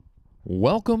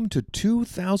Welcome to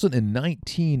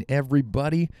 2019,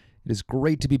 everybody. It is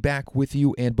great to be back with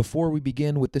you. And before we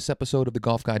begin with this episode of the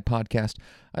Golf Guide Podcast,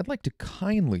 I'd like to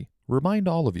kindly remind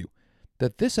all of you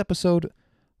that this episode,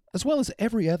 as well as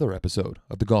every other episode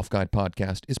of the Golf Guide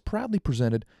Podcast, is proudly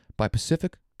presented by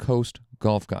Pacific Coast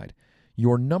Golf Guide,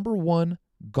 your number one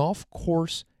golf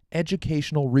course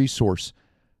educational resource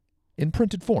in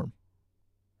printed form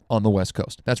on the West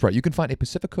Coast. That's right. You can find a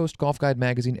Pacific Coast Golf Guide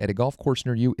magazine at a golf course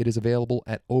near you. It is available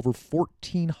at over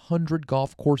 1,400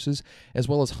 golf courses, as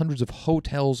well as hundreds of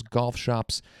hotels, golf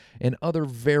shops, and other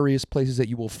various places that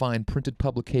you will find printed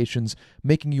publications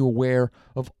making you aware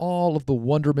of all of the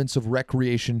wonderments of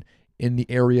recreation in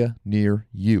the area near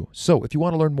you. So if you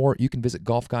want to learn more, you can visit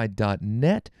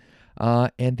golfguide.net,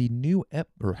 and the new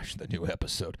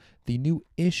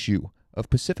issue of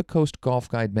Pacific Coast Golf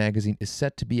Guide magazine is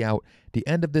set to be out the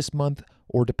end of this month,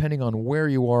 or depending on where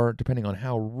you are, depending on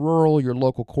how rural your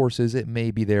local course is, it may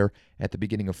be there at the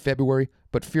beginning of February.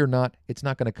 But fear not, it's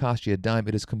not going to cost you a dime.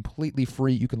 It is completely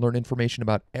free. You can learn information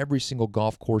about every single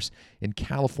golf course in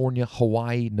California,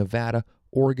 Hawaii, Nevada,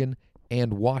 Oregon,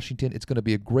 and Washington. It's going to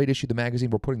be a great issue of the magazine.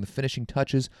 We're putting the finishing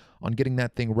touches on getting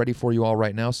that thing ready for you all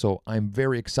right now, so I'm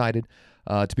very excited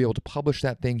to be able to publish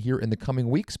that thing here in the coming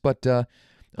weeks. But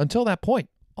until that point,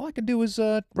 all I can do is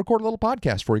record a little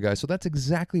podcast for you guys. So that's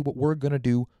exactly what we're going to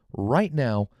do right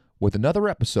now with another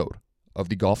episode of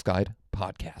the Golf Guide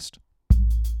Podcast.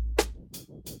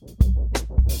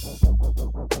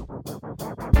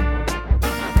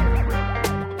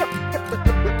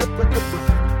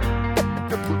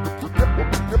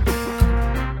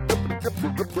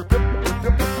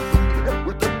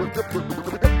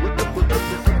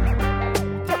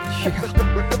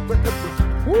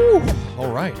 Woo!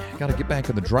 All right, got to get back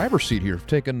in the driver's seat here.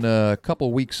 Taking a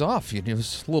couple weeks off. I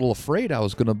was a little afraid I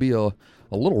was going to be a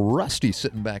little rusty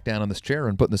sitting back down on this chair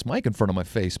and putting this mic in front of my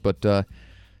face. But,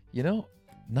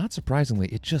 not surprisingly,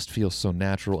 it just feels so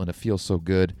natural and it feels so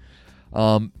good.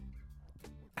 Hello,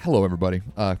 everybody.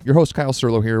 Your host, Kyle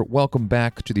Serlo here. Welcome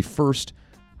back to the first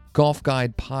Golf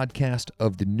Guide podcast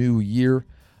of the new year.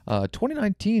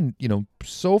 2019,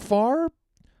 so far,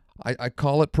 I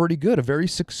call it pretty good. A very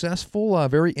successful,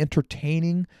 very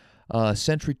entertaining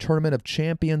Century Tournament of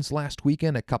Champions last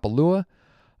weekend at Kapalua.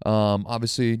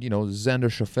 Obviously,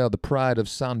 Xander Schauffele, the pride of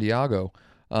San Diego,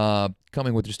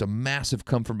 coming with just a massive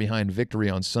come-from-behind victory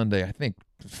on Sunday. I think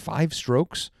 5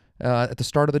 strokes at the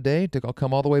start of the day to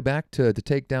come all the way back to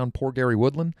take down poor Gary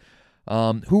Woodland,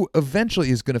 who eventually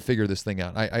is going to figure this thing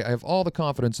out. I have all the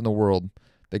confidence in the world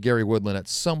that Gary Woodland at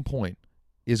some point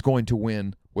is going to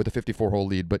win with a 54-hole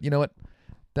lead. But you know what?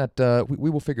 That we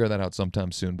will figure that out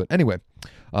sometime soon. But anyway,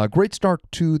 great start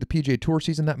to the PGA Tour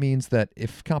season. That means that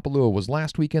if Kapalua was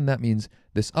last weekend, that means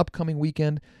this upcoming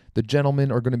weekend, the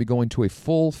gentlemen are going to be going to a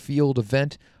full field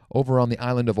event over on the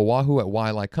island of Oahu at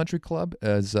Waialae Country Club.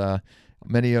 As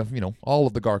many of, all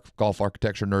of the golf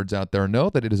architecture nerds out there know,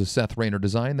 that it is a Seth Rayner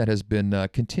design that has been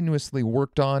continuously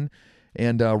worked on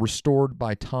and restored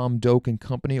by Tom Doak and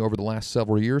company over the last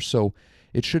several years. So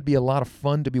it should be a lot of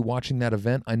fun to be watching that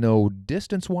event. I know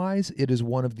distance-wise, it is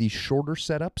one of the shorter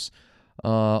setups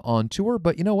on tour,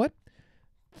 but you know what?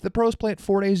 The pros play it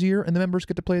 4 days a year, and the members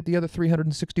get to play it the other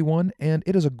 361, and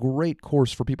it is a great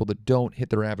course for people that don't hit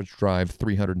their average drive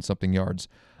 300 and something yards.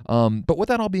 But with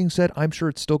that all being said, I'm sure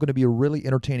it's still going to be a really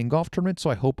entertaining golf tournament, so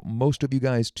I hope most of you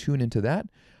guys tune into that.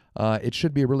 It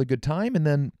should be a really good time, and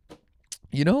then,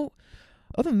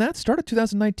 other than that, start of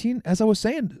 2019, as I was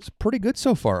saying, it's pretty good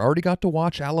so far. I already got to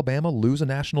watch Alabama lose a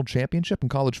national championship in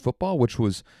college football, which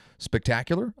was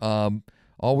spectacular.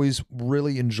 Always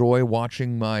really enjoy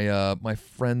watching my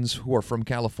friends who are from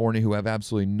California who have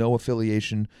absolutely no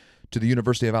affiliation to the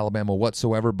University of Alabama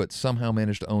whatsoever, but somehow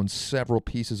managed to own several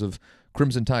pieces of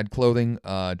Crimson Tide clothing,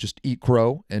 just eat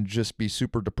crow and just be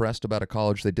super depressed about a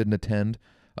college they didn't attend,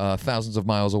 thousands of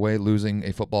miles away, losing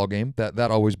a football game.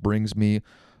 That always brings me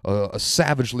a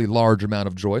savagely large amount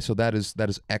of joy, so that is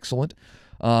excellent.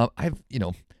 To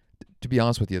be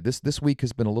honest with you, this week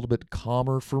has been a little bit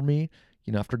calmer for me.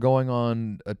 After going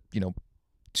on a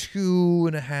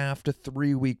 2.5 to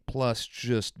 3 week plus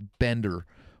just bender,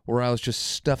 where I was just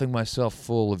stuffing myself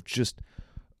full of just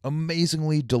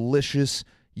amazingly delicious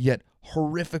yet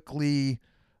horrifically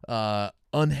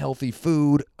unhealthy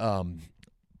food.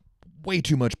 Way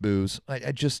too much booze.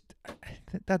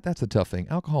 That's a tough thing.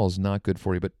 Alcohol is not good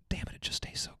for you, but damn it just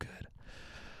tastes so good.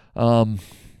 But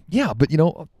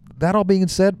that all being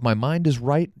said, my mind is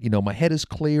right. My head is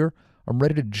clear. I'm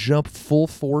ready to jump full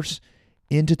force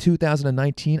into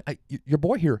 2019. Your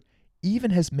boy here even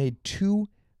has made 2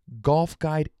 Golf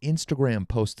Guide Instagram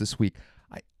posts this week.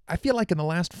 I feel like in the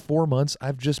last 4 months,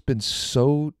 I've just been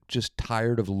so just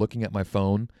tired of looking at my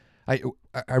phone. I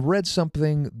read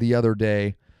something the other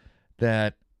day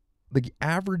that the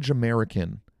average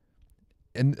American,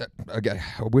 and again,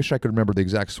 I wish I could remember the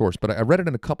exact source, but I read it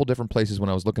in a couple different places when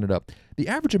I was looking it up. The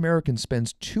average American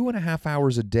spends 2.5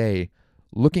 hours a day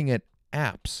looking at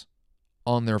apps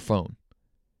on their phone.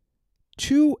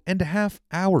 2.5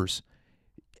 hours.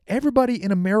 Everybody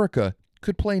in America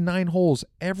could play 9 holes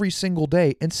every single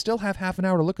day and still have half an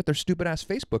hour to look at their stupid ass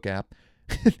Facebook app.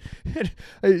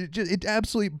 It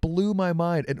absolutely blew my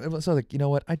mind. And I was like, you know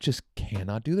what? I just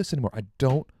cannot do this anymore. I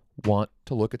don't want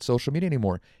to look at social media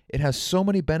anymore. It has so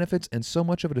many benefits and so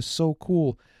much of it is so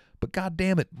cool. But God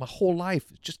damn it, my whole life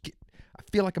I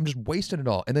feel like I'm just wasting it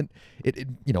all. And then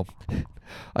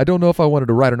I don't know if I wanted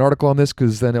to write an article on this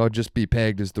because then it would just be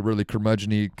pegged as the really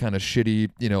curmudgeon-y, kind of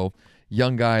shitty,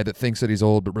 young guy that thinks that he's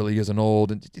old but really isn't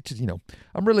old. And it's just,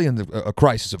 I'm really in a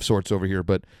crisis of sorts over here.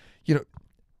 But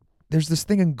there's this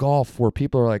thing in golf where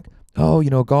people are like, oh,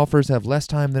 golfers have less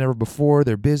time than ever before.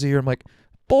 They're busier. I'm like,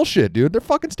 bullshit, dude. They're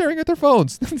fucking staring at their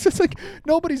phones. It's just like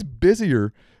nobody's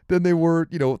busier than they were,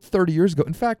 30 years ago.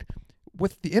 In fact,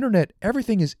 with the internet,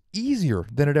 everything is easier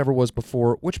than it ever was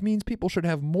before, which means people should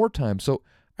have more time. So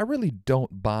I really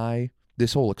don't buy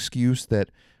this whole excuse that,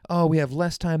 oh, we have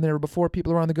less time than ever before.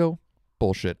 People are on the go.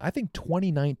 Bullshit. I think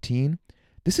 2019,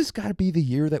 this has got to be the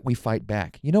year that we fight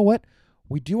back. You know what?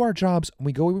 We do our jobs, and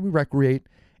we go and we recreate,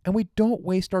 and we don't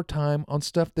waste our time on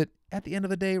stuff that at the end of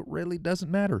the day really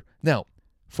doesn't matter. Now,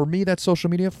 for me, that's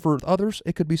social media. For others,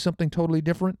 it could be something totally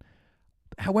different.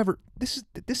 However, this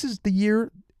is the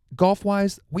year,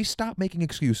 golf-wise, we stop making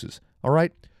excuses, all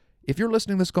right? If you're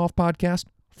listening to this golf podcast,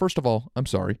 first of all, I'm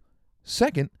sorry.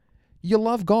 Second, you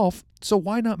love golf, so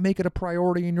why not make it a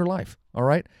priority in your life, all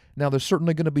right? Now, there's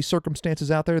certainly going to be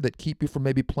circumstances out there that keep you from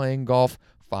maybe playing golf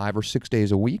 5 or 6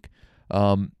 days a week.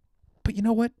 But you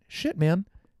know what? Shit, man.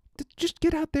 Just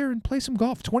get out there and play some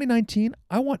golf. 2019,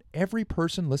 I want every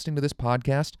person listening to this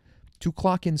podcast to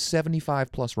clock in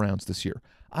 75 plus rounds this year.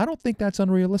 I don't think that's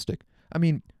unrealistic. I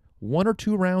mean, 1 or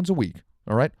 2 rounds a week,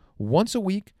 all right? Once a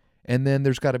week, and then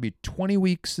there's got to be 20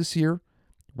 weeks this year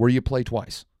where you play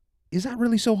twice. Is that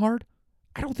really so hard?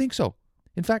 I don't think so.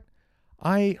 In fact,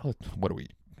 what are we,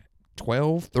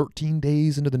 12, 13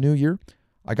 days into the new year?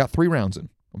 I got 3 rounds in.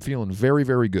 I'm feeling very,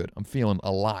 very good. I'm feeling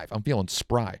alive. I'm feeling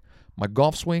spry. My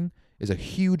golf swing is a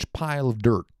huge pile of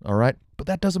dirt, all right? But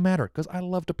that doesn't matter because I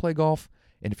love to play golf.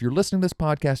 And if you're listening to this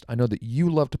podcast, I know that you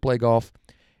love to play golf.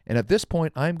 And at this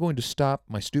point, I'm going to stop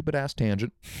my stupid-ass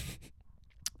tangent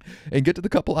and get to the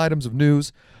couple items of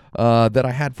news that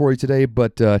I had for you today.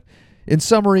 But in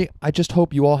summary, I just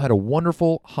hope you all had a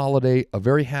wonderful holiday, a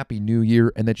very happy new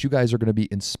year, and that you guys are going to be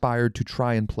inspired to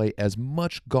try and play as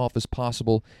much golf as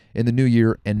possible in the new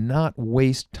year and not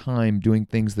waste time doing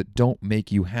things that don't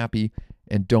make you happy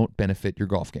and don't benefit your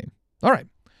golf game. All right.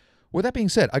 With that being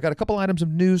said, I got a couple items of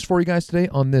news for you guys today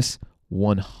on this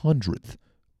 100th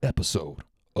episode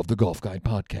of the Golf Guide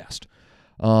Podcast.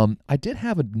 I did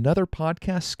have another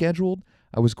podcast scheduled.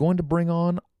 I was going to bring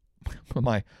on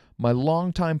my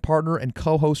longtime partner and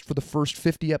co-host for the first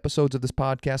 50 episodes of this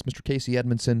podcast, Mr. Casey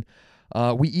Edmondson.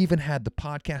 We even had the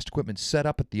podcast equipment set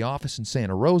up at the office in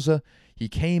Santa Rosa. He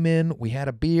came in, we had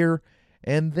a beer,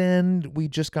 and then we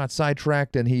just got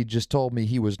sidetracked, and he just told me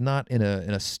he was not in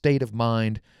a state of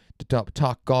mind to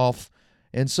talk golf.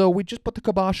 And so we just put the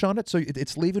kibosh on it. So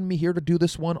it's leaving me here to do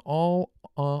this one all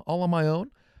on my own.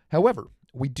 However,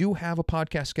 we do have a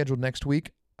podcast scheduled next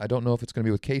week. I don't know if it's going to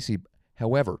be with Casey.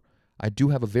 However, I do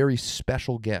have a very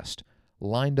special guest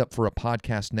lined up for a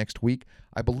podcast next week.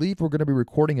 I believe we're going to be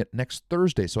recording it next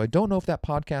Thursday. So I don't know if that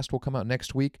podcast will come out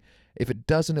next week. If it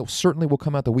doesn't, it certainly will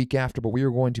come out the week after. But we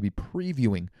are going to be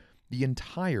previewing the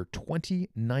entire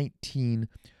 2019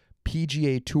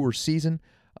 PGA Tour season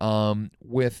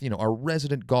with our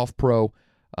resident golf pro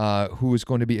who is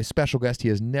going to be a special guest. He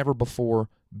has never before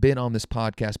been on this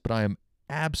podcast, but I am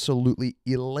absolutely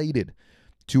elated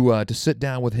to sit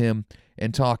down with him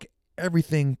and talk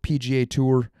everything PGA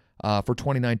Tour for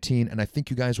 2019, and I think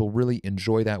you guys will really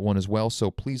enjoy that one as well, so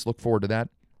please look forward to that.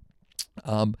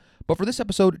 But for this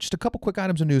episode, just a couple quick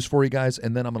items of news for you guys,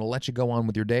 and then I'm going to let you go on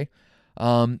with your day.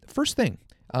 First thing,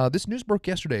 this news broke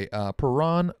yesterday.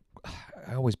 Ron,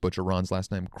 I always butcher Ron's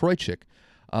last name, Krojcik,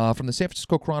 from the San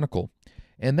Francisco Chronicle,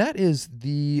 and that is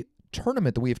the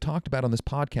tournament that we have talked about on this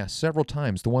podcast several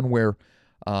times, the one where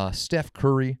Steph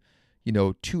Curry,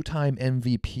 2-time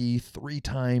MVP,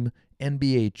 3-time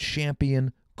NBA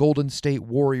champion, Golden State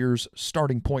Warriors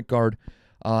starting point guard,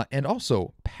 and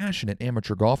also passionate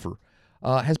amateur golfer,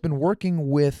 has been working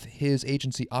with his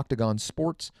agency Octagon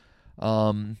Sports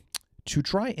to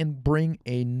try and bring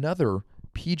another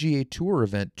PGA Tour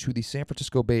event to the San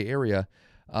Francisco Bay Area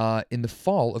in the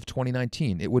fall of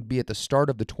 2019. It would be at the start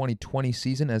of the 2020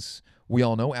 season. As we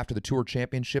all know, after the Tour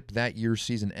Championship, that year's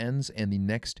season ends and the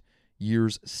next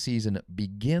year's season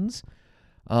begins.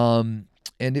 And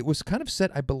it was kind of set,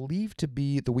 I believe, to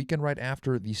be the weekend right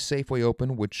after the Safeway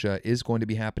Open, which is going to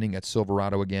be happening at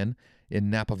Silverado again in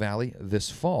Napa Valley this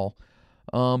fall.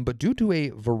 But due to a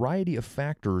variety of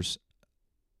factors,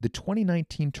 the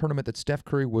 2019 tournament that Steph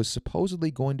Curry was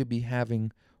supposedly going to be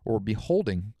having or be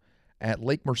holding at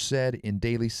Lake Merced in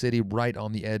Daly City, right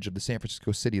on the edge of the San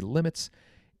Francisco city limits,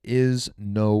 is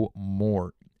no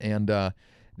more. And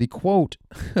the quote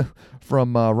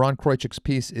from Ron Krojcik's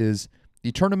piece is,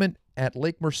 "The tournament at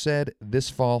Lake Merced this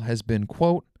fall has been,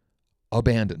 quote,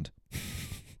 abandoned."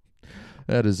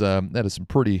 That is some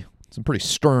pretty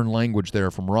stern language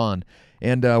there from Ron.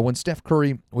 And when Steph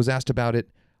Curry was asked about it,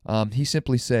 he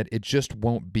simply said it just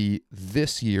won't be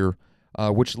this year,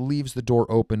 which leaves the door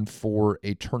open for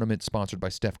a tournament sponsored by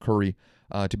Steph Curry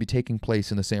to be taking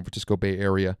place in the San Francisco Bay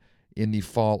Area in the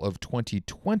fall of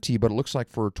 2020. But it looks like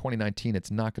for 2019, it's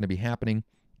not going to be happening.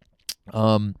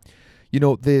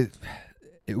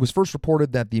 It was first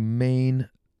reported that the main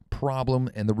problem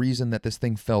and the reason that this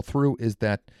thing fell through is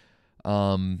that,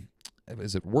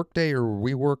 is it Workday or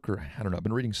WeWork, or I don't know. I've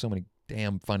been reading so many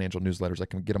damn financial newsletters, I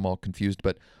can get them all confused.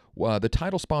 But the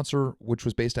title sponsor, which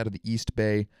was based out of the East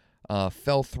Bay,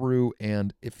 fell through.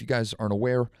 And if you guys aren't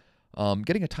aware,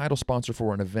 getting a title sponsor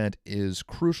for an event is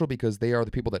crucial because they are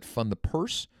the people that fund the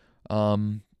purse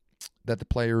that the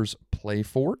players play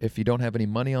for. If you don't have any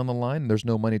money on the line and there's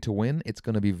no money to win, it's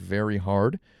going to be very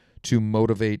hard to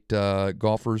motivate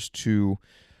golfers to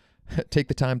take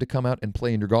the time to come out and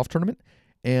play in your golf tournament.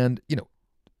 And,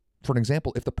 for an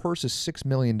example, if the purse is $6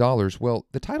 million, well,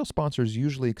 the title sponsor is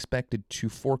usually expected to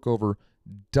fork over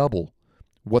double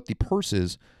what the purse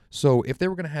is. So if they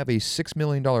were going to have a $6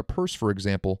 million purse, for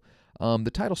example,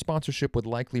 the title sponsorship would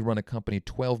likely run a company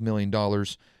 $12 million,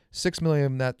 $6 million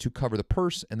of that to cover the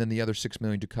purse, and then the other $6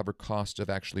 million to cover costs of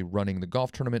actually running the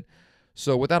golf tournament.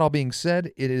 So with that all being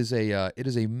said, it is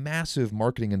a massive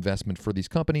marketing investment for these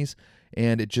companies,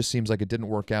 and it just seems like it didn't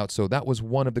work out. So that was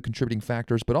one of the contributing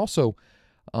factors. But also,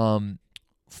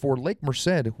 for Lake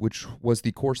Merced, which was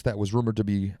the course that was rumored to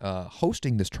be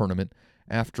hosting this tournament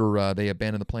after they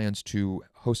abandoned the plans to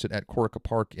host it at Corica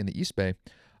Park in the East Bay,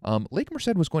 Lake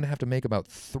Merced was going to have to make about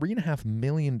 $3.5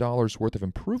 million worth of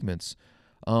improvements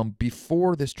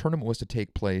before this tournament was to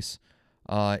take place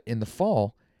in the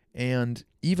fall. And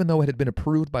even though it had been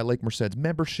approved by Lake Merced's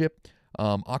membership,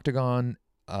 Octagon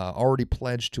already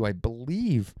pledged to, I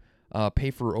believe,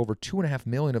 pay for over $2.5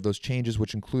 million of those changes,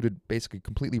 which included basically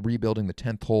completely rebuilding the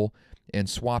 10th hole and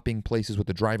swapping places with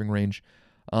the driving range.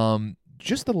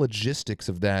 Just the logistics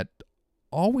of that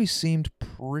always seemed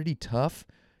pretty tough.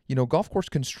 Golf course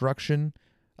construction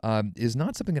is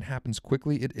not something that happens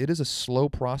quickly. It is a slow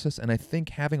process, and I think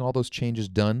having all those changes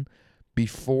done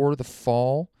before the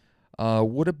fall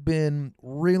would have been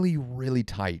really, really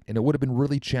tight, and it would have been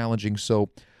really challenging. So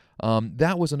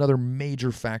that was another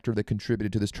major factor that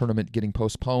contributed to this tournament getting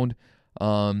postponed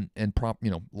and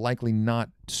likely not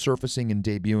surfacing and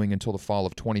debuting until the fall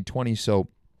of 2020. So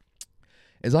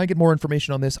as I get more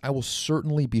information on this, I will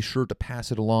certainly be sure to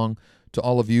pass it along to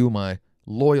all of you, my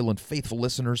loyal and faithful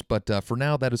listeners. But for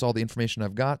now, that is all the information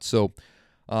I've got. So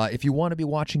if you want to be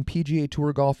watching PGA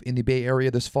Tour golf in the Bay Area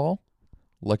this fall,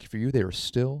 lucky for you, there is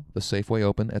still the Safeway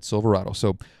Open at Silverado.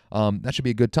 So that should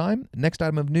be a good time. Next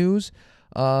item of news,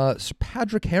 Sir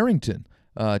Padraig Harrington,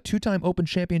 two-time Open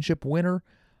Championship winner,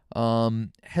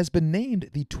 has been named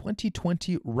the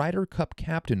 2020 Ryder Cup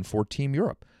captain for Team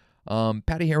Europe.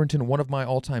 Patty Harrington, one of my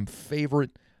all-time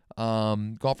favorite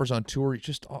golfers on tour.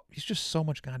 He's just so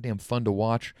much goddamn fun to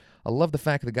watch. I love the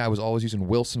fact that the guy was always using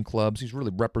Wilson clubs. He's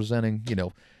really representing,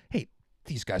 hey,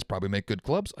 these guys probably make good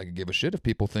clubs. I could give a shit if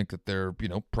people think that they're,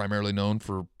 primarily known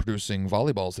for producing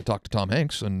volleyballs that talk to Tom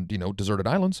Hanks and, deserted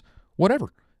islands.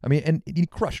 Whatever. I mean, and he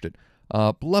crushed it.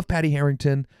 Love Patty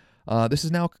Harrington. This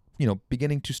is now,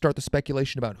 beginning to start the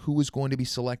speculation about who is going to be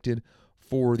selected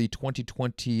for the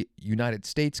 2020 United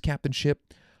States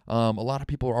captainship. A lot of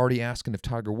people are already asking if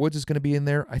Tiger Woods is going to be in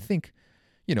there. I think,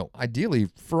 ideally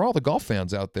for all the golf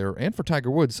fans out there and for Tiger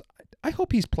Woods, I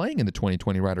hope he's playing in the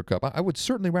 2020 Ryder Cup. I would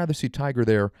certainly rather see Tiger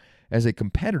there as a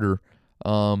competitor.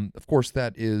 Of course,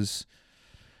 that is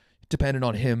dependent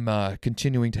on him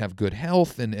continuing to have good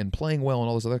health and playing well and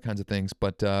all those other kinds of things.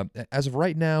 But as of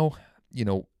right now,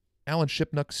 Alan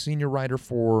Shipnuck, senior writer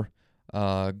for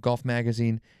Golf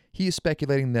Magazine, he is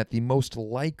speculating that the most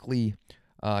likely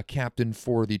captain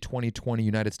for the 2020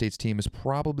 United States team is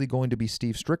probably going to be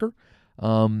Steve Stricker.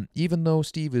 Even though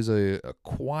Steve is a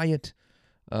quiet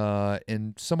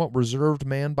and somewhat reserved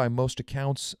man by most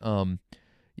accounts,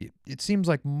 it seems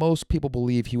like most people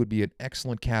believe he would be an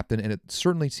excellent captain, and it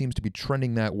certainly seems to be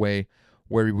trending that way,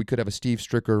 where we could have a Steve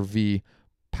Stricker v.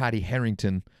 Patty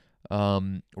Harrington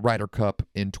Ryder Cup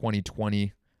in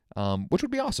 2020, which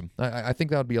would be awesome. I think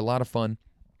that would be a lot of fun.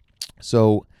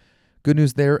 So good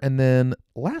news there. And then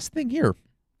last thing here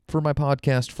for my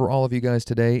podcast for all of you guys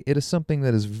today, it is something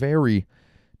that is very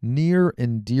near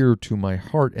and dear to my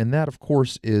heart, and that, of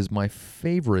course, is my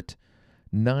favorite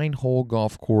 9-hole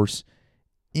golf course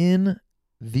in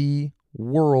the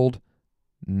world,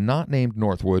 not named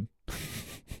Northwood.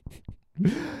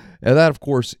 And that, of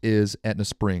course, is Etna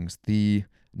Springs, the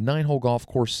 9-hole golf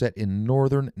course set in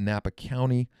northern Napa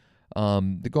County.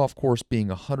 The golf course being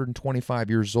 125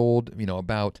 years old,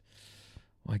 about,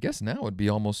 I guess now it'd be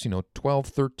almost, 12,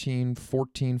 13,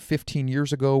 14, 15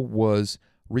 years ago, was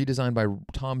redesigned by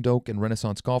Tom Doak and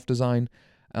Renaissance Golf Design,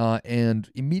 and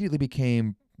immediately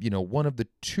became, one of the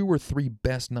 2 or 3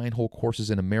 best 9-hole courses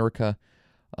in America.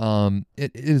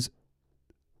 It is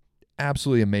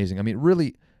absolutely amazing. I mean,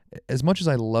 really, as much as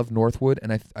I love Northwood,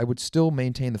 and I would still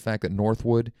maintain the fact that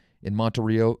Northwood in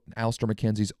Monterey, Alister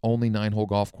McKenzie's only 9-hole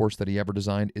golf course that he ever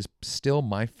designed, is still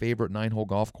my favorite 9-hole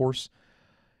golf course.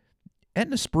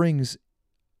 Etna Springs,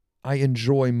 I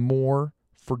enjoy more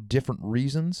for different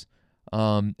reasons.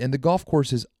 And the golf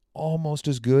course is almost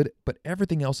as good, but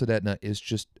everything else at Etna is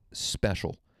just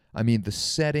special. I mean, the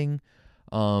setting,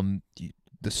 the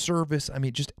service,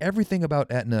 just everything about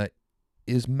Etna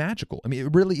is magical. I mean,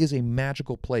 it really is a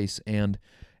magical place. And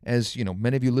as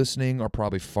many of you listening are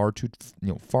probably far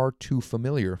too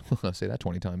familiar. I'll say that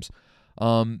 20 times.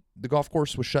 The golf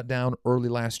course was shut down early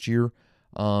last year.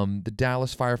 The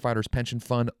Dallas Firefighters Pension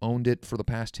Fund owned it for the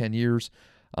past 10 years.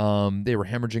 They were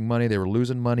hemorrhaging money. They were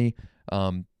losing money.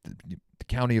 The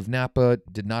county of Napa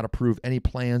did not approve any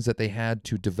plans that they had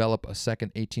to develop a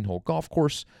second 18-hole golf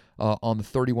course on the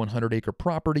 3,100-acre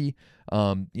property.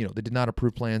 They did not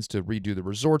approve plans to redo the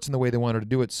resorts in the way they wanted to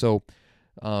do it. So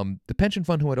the pension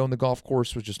fund who had owned the golf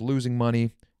course was just losing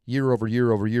money year over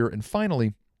year over year. And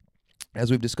finally, as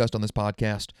we've discussed on this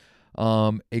podcast,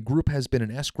 a group has been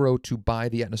in escrow to buy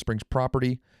the Etna Springs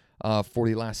property for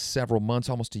the last several months,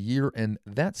 almost a year, and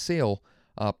that sale,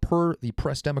 per the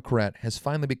Press Democrat, has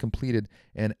finally been completed,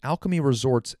 and Alchemy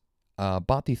Resorts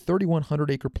bought the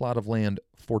 3,100-acre plot of land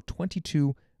for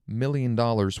 $22 million,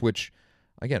 which,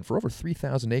 again, for over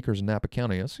 3,000 acres in Napa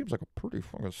County, that seems like a pretty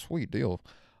fucking sweet deal.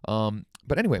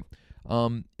 But anyway,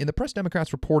 in the Press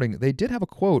Democrat's reporting, they did have a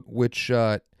quote which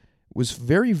was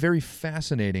very, very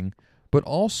fascinating, but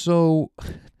also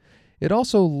it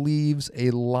also leaves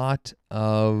a lot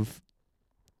of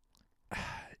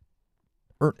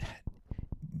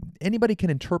anybody can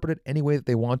interpret it any way that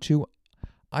they want to.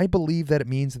 I believe that it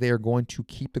means they are going to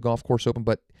keep the golf course open,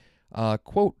 but to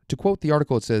quote the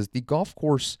article, it says the golf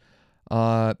course,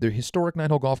 the historic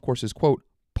 9-hole golf course is, quote,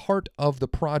 part of the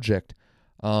project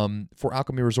for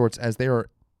Alchemy Resorts, as they are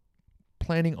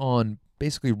planning on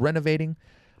basically renovating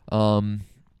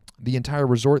the entire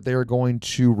resort. They are going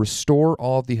to restore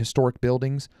all of the historic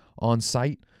buildings on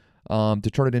site to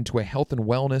turn it into a health and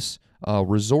wellness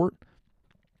resort.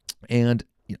 And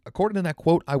according to that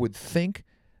quote, I would think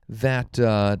that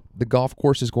the golf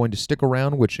course is going to stick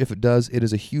around, which if it does, it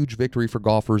is a huge victory for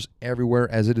golfers everywhere,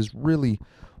 as it is really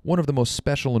one of the most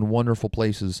special and wonderful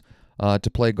places to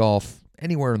play golf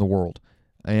anywhere in the world.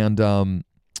 And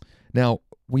now,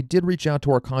 we did reach out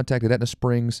to our contact at Etna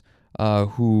Springs,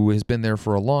 who has been there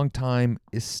for a long time,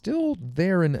 is still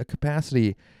there in a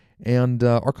capacity, and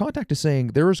our contact is saying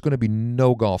there is going to be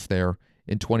no golf there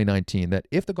in 2019, that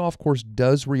if the golf course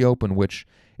does reopen, which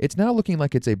it's now looking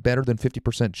like it's a better than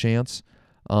 50% chance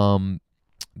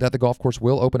that the golf course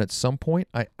will open at some point.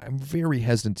 I'm very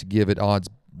hesitant to give it odds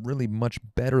really much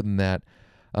better than that.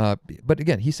 But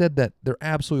again, he said that there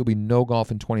absolutely will be no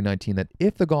golf in 2019, that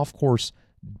if the golf course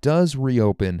does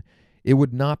reopen, it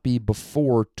would not be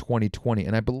before 2020.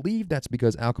 And I believe that's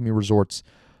because Alchemy Resorts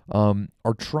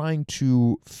are trying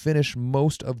to finish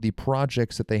most of the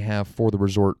projects that they have for the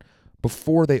resort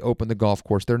before they open the golf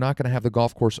course. They're not going to have the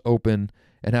golf course open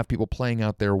and have people playing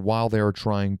out there while they're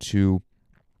trying to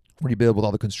rebuild with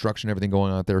all the construction and everything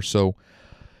going on out there. So,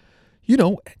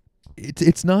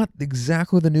 it's not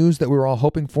exactly the news that we were all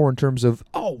hoping for in terms of,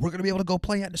 we're going to be able to go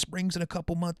play Etna Springs in a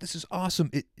couple months. This is awesome.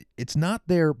 It's not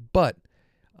there, but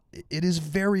it is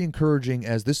very encouraging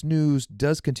as this news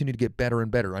does continue to get better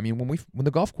and better. I mean, when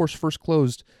the golf course first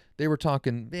closed, they were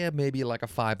talking maybe like a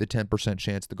 5 to 10%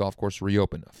 chance the golf course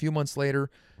reopened. A few months later,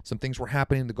 some things were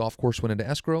happening. The golf course went into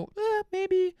escrow.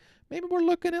 Maybe we're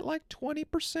looking at like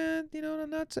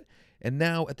 20%. And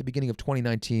now at the beginning of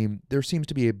 2019, there seems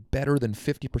to be a better than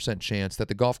 50% chance that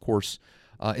the golf course,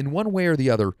 in one way or the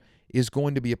other, is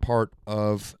going to be a part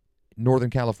of Northern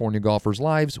California golfers'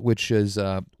 lives, which is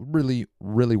really,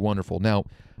 really wonderful. Now,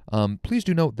 please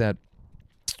do note that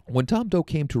when Tom Doak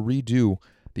came to redo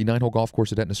the 9-hole golf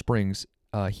course at Etna Springs,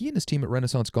 he and his team at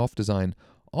Renaissance Golf Design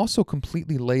also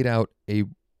completely laid out a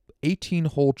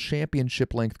 18-hole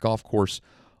championship-length golf course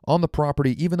on the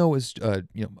property, even though it's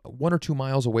 1 or 2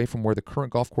 miles away from where the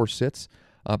current golf course sits.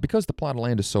 Because the plot of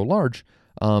land is so large,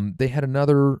 they had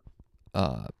another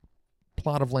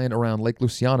plot of land around Lake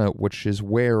Luciana, which is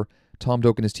where Tom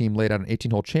Doak and his team laid out an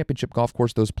 18-hole championship golf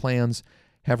course. Those plans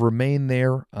have remained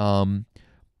there,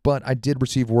 but I did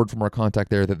receive word from our contact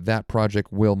there that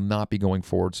project will not be going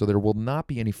forward, so there will not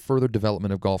be any further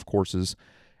development of golf courses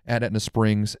at Etna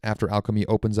Springs after Alchemy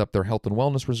opens up their health and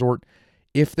wellness resort.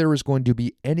 If there is going to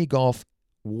be any golf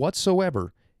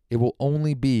whatsoever, it will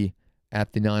only be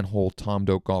at the 9-hole Tom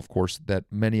Doak golf course that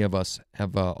many of us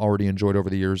have already enjoyed over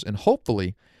the years, and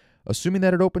hopefully, assuming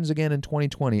that it opens again in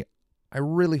 2020, I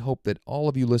really hope that all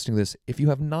of you listening to this, if you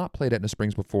have not played Etna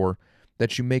Springs before,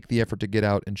 that you make the effort to get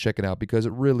out and check it out, because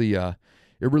it really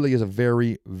is a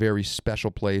very, very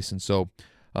special place. And so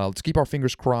let's keep our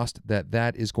fingers crossed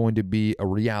that is going to be a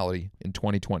reality in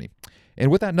 2020.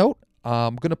 And with that note,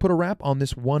 I'm going to put a wrap on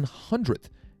this 100th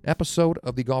episode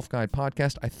of the Golf Guide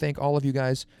podcast. I thank all of you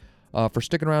guys for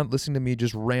sticking around, listening to me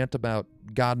just rant about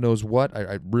God knows what.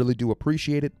 I really do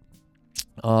appreciate it.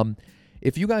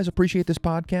 If you guys appreciate this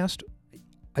podcast,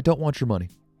 I don't want your money.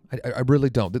 I really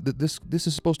don't. This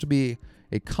is supposed to be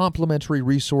a complimentary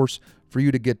resource for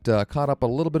you to get caught up a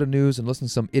little bit of news and listen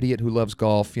to some idiot who loves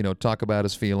golf, talk about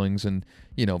his feelings and,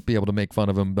 be able to make fun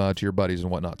of him to your buddies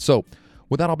and whatnot. So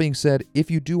with that all being said,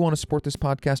 if you do want to support this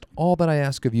podcast, all that I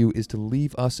ask of you is to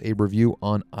leave us a review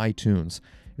on iTunes.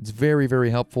 It's very, very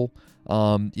helpful.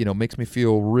 Makes me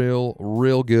feel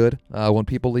real good when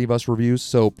people leave us reviews.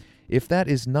 So if that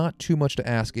is not too much to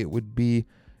ask, it would be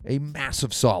a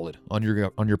massive solid on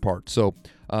your part. So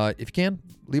if you can,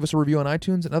 leave us a review on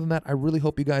iTunes. And other than that, I really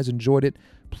hope you guys enjoyed it.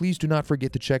 Please do not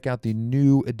forget to check out the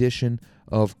new edition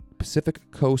of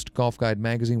Pacific Coast Golf Guide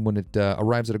magazine when it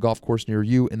arrives at a golf course near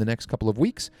you in the next couple of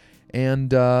weeks.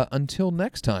 And until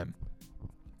next time,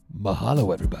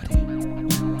 mahalo, everybody.